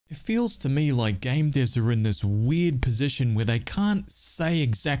It feels to me like game devs are in this weird position where they can't say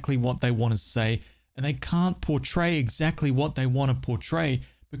exactly what they want to say and they can't portray exactly what they want to portray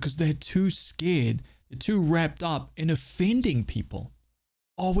because they're too scared, they're too wrapped up in offending people.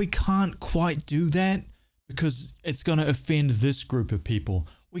 Oh, we can't quite do that because it's going to offend this group of people.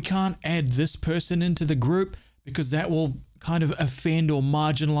 We can't add this person into the group because that will kind of offend or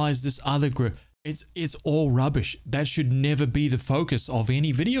marginalize this other group. It's all rubbish. That should never be the focus of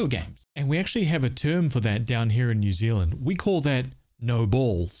any video games. And we actually have a term for that down here in New Zealand. We call that no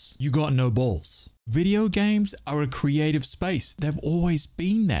balls. You got no balls. Video games are a creative space. They've always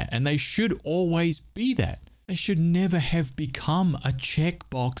been that, and they should always be that. They should never have become a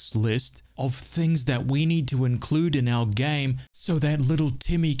checkbox list of things that we need to include in our game so that little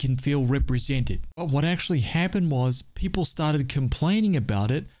Timmy can feel represented. But what actually happened was people started complaining about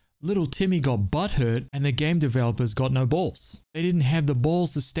it. Little Timmy got butthurt and the game developers got no balls. They didn't have the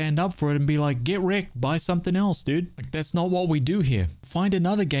balls to stand up for it and be like, get wrecked, buy something else, dude. Like, that's not what we do here. Find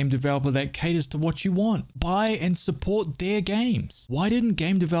another game developer that caters to what you want. Buy and support their games. Why didn't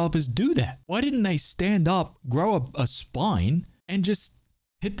game developers do that? Why didn't they stand up, grow a spine, and just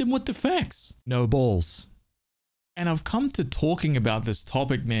hit them with the facts? No balls. And I've come to talking about this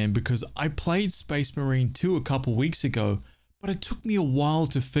topic, man, because I played Space Marine 2 a couple weeks ago, but it took me a while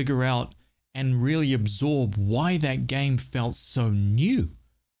to figure out and really absorb why that game felt so new,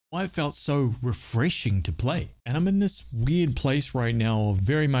 why it felt so refreshing to play. And I'm in this weird place right now of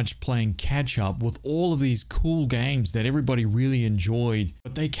very much playing catch up with all of these cool games that everybody really enjoyed,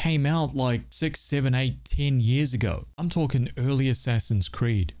 but they came out like 6, 7, 8, 10 years ago. I'm talking early Assassin's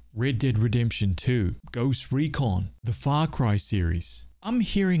Creed, Red Dead Redemption 2, Ghost Recon, the Far Cry series. I'm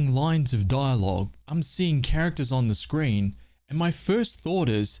hearing lines of dialogue, I'm seeing characters on the screen, and my first thought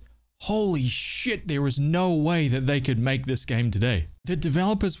is, holy shit, there is no way that they could make this game today. The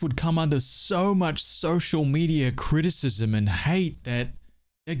developers would come under so much social media criticism and hate that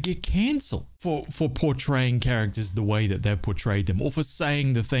they'd get cancelled for portraying characters the way that they've portrayed them, or for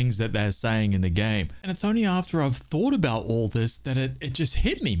saying the things that they're saying in the game. And it's only after I've thought about all this that it just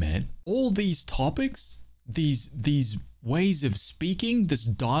hit me, man. All these topics, these ways of speaking, this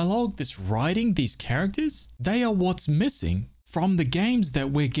dialogue, this writing, these characters, they are what's missing from the games that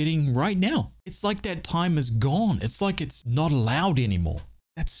we're getting right now. It's like that time is gone. It's like it's not allowed anymore.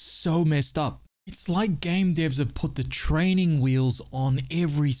 That's so messed up. It's like game devs have put the training wheels on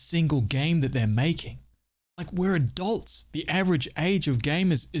every single game that they're making. Like, we're adults. The average age of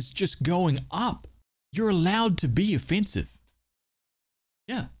gamers is just going up. You're allowed to be offensive.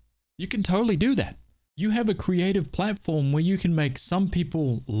 Yeah, you can totally do that. You have a creative platform where you can make some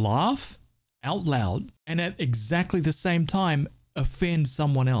people laugh out loud and at exactly the same time offend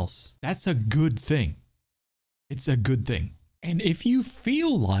someone else. That's a good thing. It's a good thing. And if you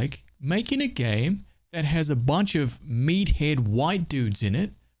feel like making a game that has a bunch of meathead white dudes in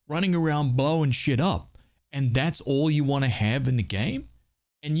it running around blowing shit up, and that's all you want to have in the game,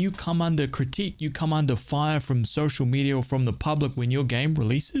 and you come under critique, you come under fire from social media or from the public when your game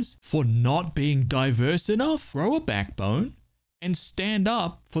releases for not being diverse enough, grow a backbone and stand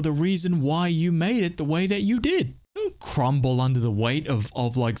up for the reason why you made it the way that you did. Don't crumble under the weight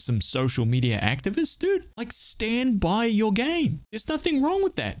of like some social media activists, dude. Like, stand by your game. There's nothing wrong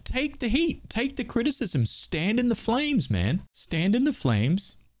with that. Take the heat, take the criticism, stand in the flames, man. Stand in the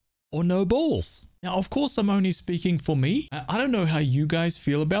flames or no balls. Now, of course, I'm only speaking for me. I don't know how you guys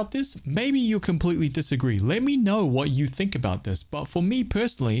feel about this. Maybe you completely disagree. Let me know what you think about this. But for me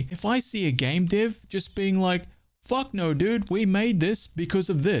personally, if I see a game dev just being like, fuck no, dude, we made this because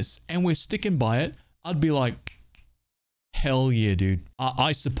of this and we're sticking by it, I'd be like, hell yeah, dude.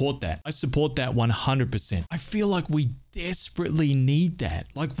 I support that. I support that 100%. I feel like we desperately need that.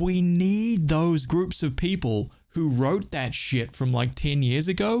 Like, we need those groups of people who wrote that shit from like 10 years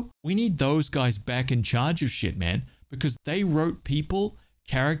ago. We need those guys back in charge of shit, man, because they wrote people,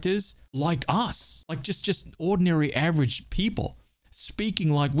 characters like us, like just ordinary average people, speaking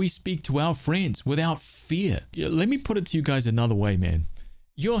like we speak to our friends without fear. Yeah, let me put it to you guys another way, man.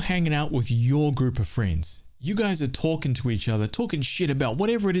 You're hanging out with your group of friends. You guys are talking to each other, talking shit about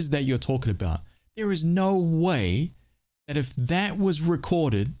whatever it is that you're talking about. There is no way that if that was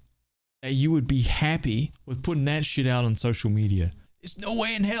recorded, that you would be happy with putting that shit out on social media. There's no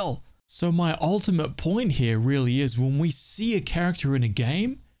way in hell. So my ultimate point here really is, when we see a character in a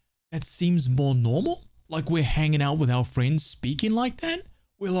game that seems more normal, like we're hanging out with our friends speaking like that,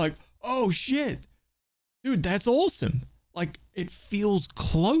 we're like, oh shit, dude, that's awesome. Like, it feels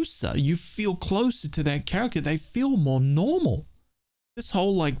closer. You feel closer to that character. They feel more normal. This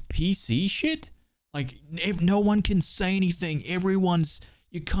whole like PC shit, like if no one can say anything, everyone's,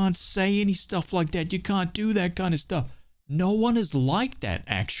 You can't say any stuff like that. You can't do that kind of stuff. No one is like that,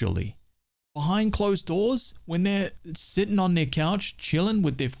 actually. Behind closed doors, when they're sitting on their couch, chilling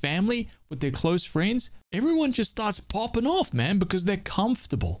with their family, with their close friends, everyone just starts popping off, man, because they're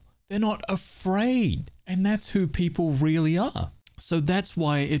comfortable. They're not afraid. And that's who people really are. So that's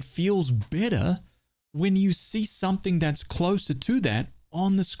why it feels better when you see something that's closer to that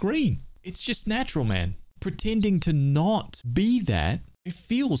on the screen. It's just natural, man. Pretending to not be that, it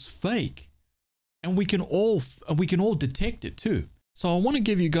feels fake. And we can all detect it too. So I want to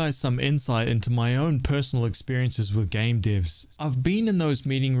give you guys some insight into my own personal experiences with game devs. I've been in those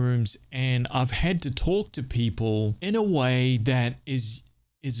meeting rooms and I've had to talk to people in a way that is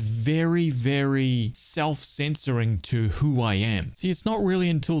very, very self-censoring to who I am. See, it's not really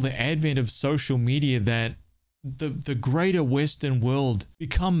until the advent of social media that the greater Western world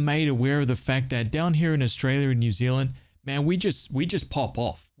become made aware of the fact that down here in Australia and New Zealand, man, we just pop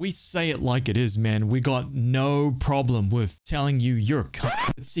off. We say it like it is, man. We got no problem with telling you you're a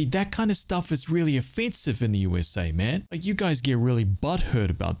cunt. But see, that kind of stuff is really offensive in the USA, man. Like, you guys get really butthurt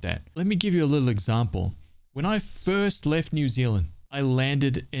about that. Let me give you a little example. When I first left New Zealand, I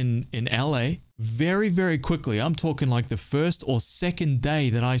landed in LA very, very quickly. I'm talking like the first or second day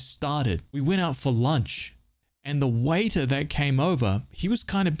that I started. We went out for lunch and the waiter that came over, he was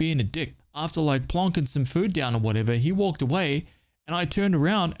kind of being a dick. After like plonking some food down or whatever, he walked away and I turned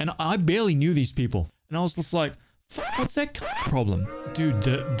around and I barely knew these people. And I was just like, what's that problem? Dude,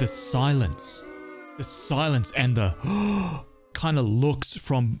 the silence and the kind of looks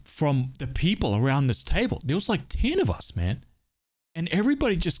from the people around this table. There was like 10 of us, man. And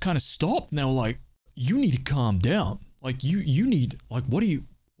everybody just kind of stopped and they were like, you need to calm down. Like you need, like, what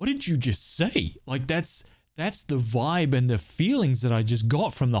did you just say? Like that's the vibe and the feelings that I just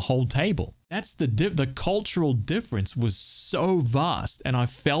got from the whole table. That's the cultural difference was so vast and I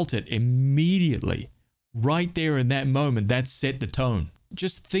felt it immediately. Right there in that moment, that set the tone.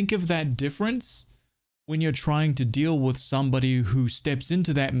 Just think of that difference when you're trying to deal with somebody who steps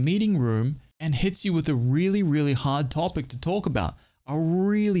into that meeting room and hits you with a really, really hard topic to talk about. A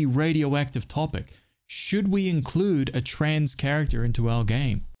really radioactive topic. Should we include a trans character into our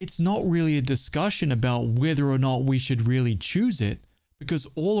game? It's not really a discussion about whether or not we should really choose it, because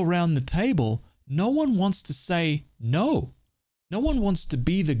all around the table, no one wants to say no. No one wants to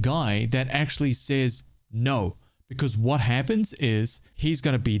be the guy that actually says no, because what happens is he's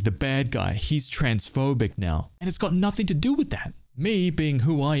going to be the bad guy. He's transphobic now, and it's got nothing to do with that. Me being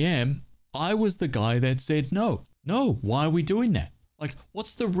who I am, I was the guy that said no. No, why are we doing that? Like,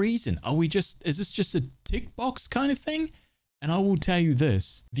 what's the reason? Is this just a tick box kind of thing? And I will tell you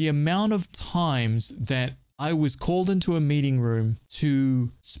this, the amount of times that I was called into a meeting room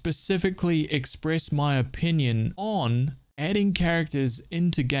to specifically express my opinion on adding characters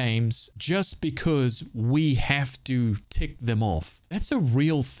into games just because we have to tick them off. That's a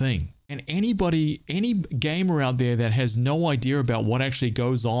real thing. And any gamer out there that has no idea about what actually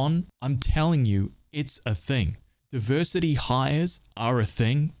goes on, I'm telling you, it's a thing. Diversity hires are a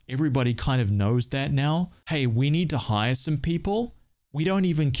thing. Everybody kind of knows that now. Hey, we need to hire some people. We don't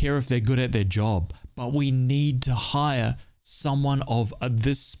even care if they're good at their job, but we need to hire someone of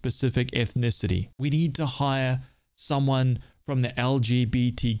this specific ethnicity. We need to hire someone from the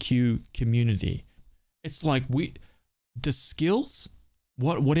LGBTQ community. It's like the skills,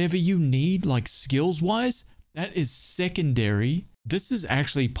 whatever you need, like skills wise, that is secondary. This is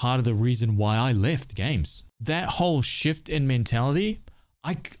actually part of the reason why I left games. That whole shift in mentality,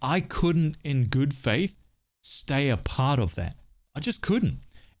 I couldn't in good faith stay a part of that. I just couldn't.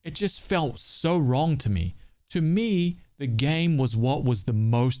 It just felt so wrong to me. To me, the game was what was the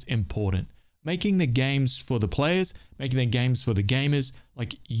most important. Making the games for the players, making the games for the gamers.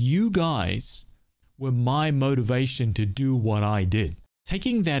 Like, you guys were my motivation to do what I did.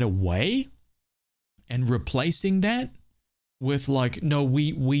 Taking that away and replacing that with like, no,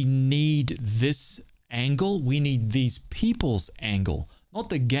 we need this angle. We need these people's angle, not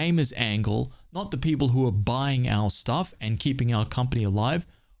the gamers' angle, not the people who are buying our stuff and keeping our company alive.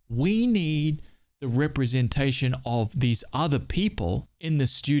 We need the representation of these other people in the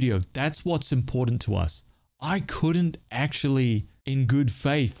studio. That's what's important to us. I couldn't actually, in good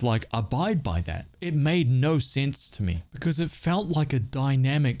faith, like abide by that. It made no sense to me because it felt like a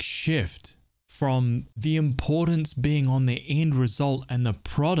dynamic shift from the importance being on the end result and the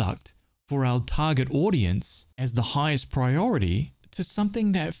product for our target audience as the highest priority to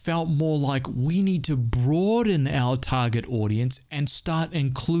something that felt more like we need to broaden our target audience and start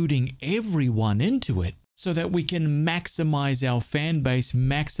including everyone into it so that we can maximize our fan base,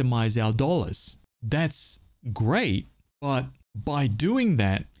 maximize our dollars. That's great, but by doing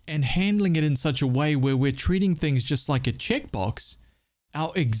that and handling it in such a way where we're treating things just like a checkbox,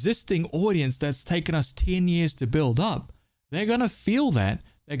 our existing audience that's taken us 10 years to build up, they're going to feel that,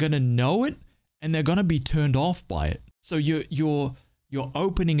 they're going to know it, and they're going to be turned off by it. So you're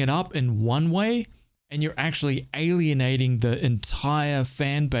opening it up in one way, and you're actually alienating the entire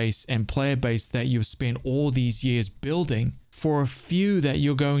fan base and player base that you've spent all these years building for a few that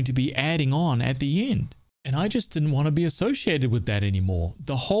you're going to be adding on at the end. And I just didn't want to be associated with that anymore.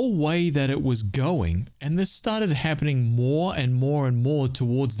 The whole way that it was going, and this started happening more and more and more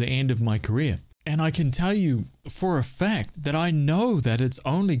towards the end of my career. And I can tell you for a fact that I know that it's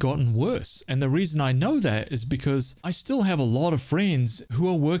only gotten worse. And the reason I know that is because I still have a lot of friends who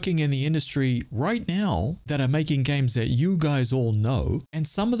are working in the industry right now that are making games that you guys all know. And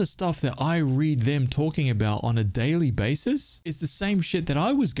some of the stuff that I read them talking about on a daily basis is the same shit that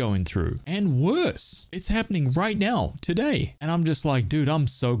I was going through and worse. It's happening right now, today. And I'm just like, dude, I'm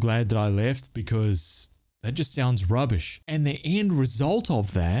so glad that I left because that just sounds rubbish. And the end result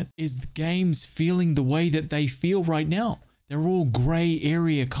of that is the games feeling the way that they feel right now. They're all gray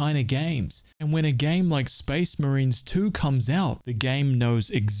area kind of games. And when a game like Space Marines 2 comes out, the game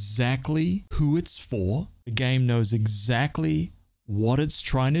knows exactly who it's for. The game knows exactly what it's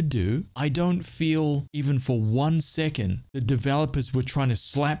trying to do. I don't feel even for 1 second the developers were trying to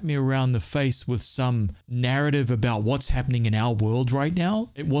slap me around the face with some narrative about what's happening in our world right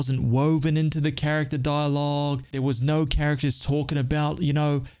now. It wasn't woven into the character dialogue. There was no characters talking about, you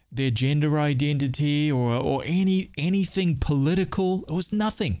know, their gender identity or anything political. It was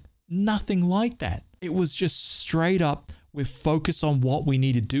nothing like that. It was just straight up, we're focused on what we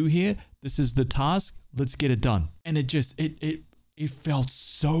need to do here. This is the task. Let's get it done. And it felt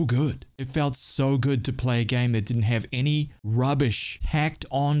so good. It felt so good to play a game that didn't have any rubbish hacked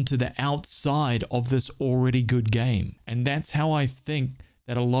on to the outside of this already good game. And that's how I think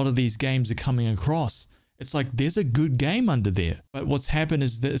that a lot of these games are coming across. It's like there's a good game under there. But what's happened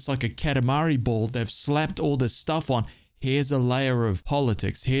is that it's like a Katamari ball. They've slapped all this stuff on. Here's a layer of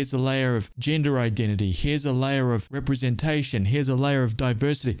politics. Here's a layer of gender identity. Here's a layer of representation. Here's a layer of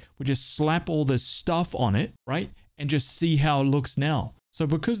diversity. We just slap all this stuff on it, right? And just see how it looks now. So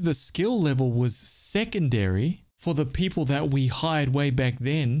because the skill level was secondary for the people that we hired way back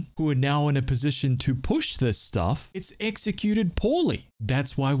then, who are now in a position to push this stuff, it's executed poorly.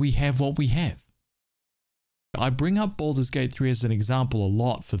 That's why we have what we have. I bring up Baldur's Gate 3 as an example a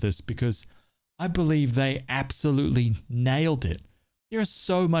lot for this because I believe they absolutely nailed it. There is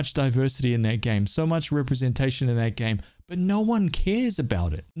so much diversity in that game, so much representation in that game, but no one cares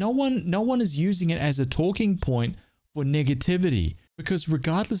about it. No one is using it as a talking point for negativity, because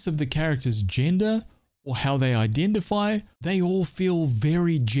regardless of the character's gender or how they identify, they all feel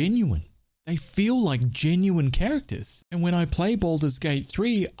very genuine. They feel like genuine characters. And when I play Baldur's Gate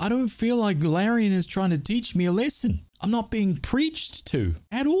 3, I don't feel like Larian is trying to teach me a lesson. I'm not being preached to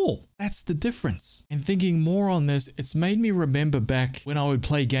at all. That's the difference. And thinking more on this, it's made me remember back when I would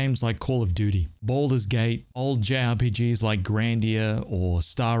play games like Call of Duty, Baldur's Gate, old JRPGs like Grandia or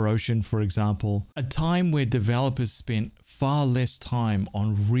Star Ocean, for example. A time where developers spent far less time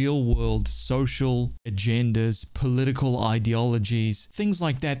on real-world social agendas, political ideologies, things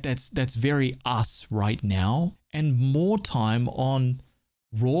like that. That's very us right now, and more time on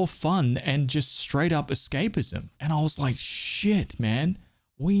raw fun and just straight up escapism. And I was like, shit, man,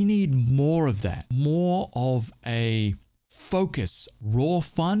 we need more of that. More of a focus, raw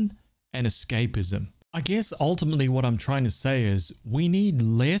fun and escapism. I guess ultimately what I'm trying to say is we need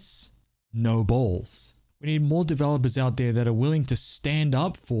less no balls. We need more developers out there that are willing to stand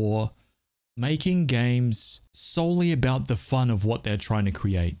up for making games solely about the fun of what they're trying to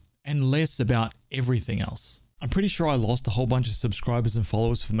create and less about everything else. I'm pretty sure I lost a whole bunch of subscribers and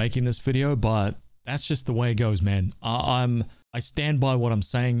followers for making this video, but that's just the way it goes, man. I stand by what I'm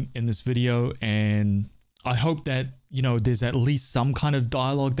saying in this video, and I hope that, you know, there's at least some kind of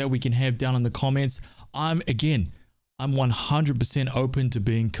dialogue that we can have down in the comments. I'm 100% open to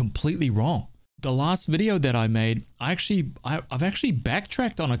being completely wrong. The last video that I made, I've actually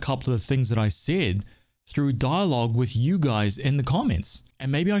backtracked on a couple of the things that I said through dialogue with you guys in the comments.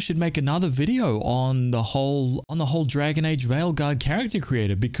 And maybe I should make another video on the whole Dragon Age Veilguard character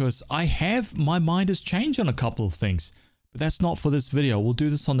creator, because my mind has changed on a couple of things. But that's not for this video. We'll do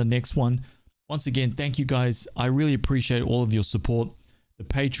this on the next one. Once again, thank you guys. I really appreciate all of your support. The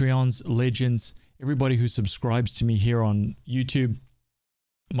Patreons, legends, everybody who subscribes to me here on YouTube,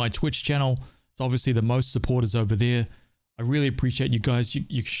 my Twitch channel. It's obviously the most supporters over there. I really appreciate you guys.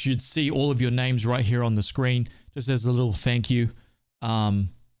 You should see all of your names right here on the screen, just as a little thank you.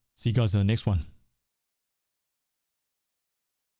 See you guys in the next one.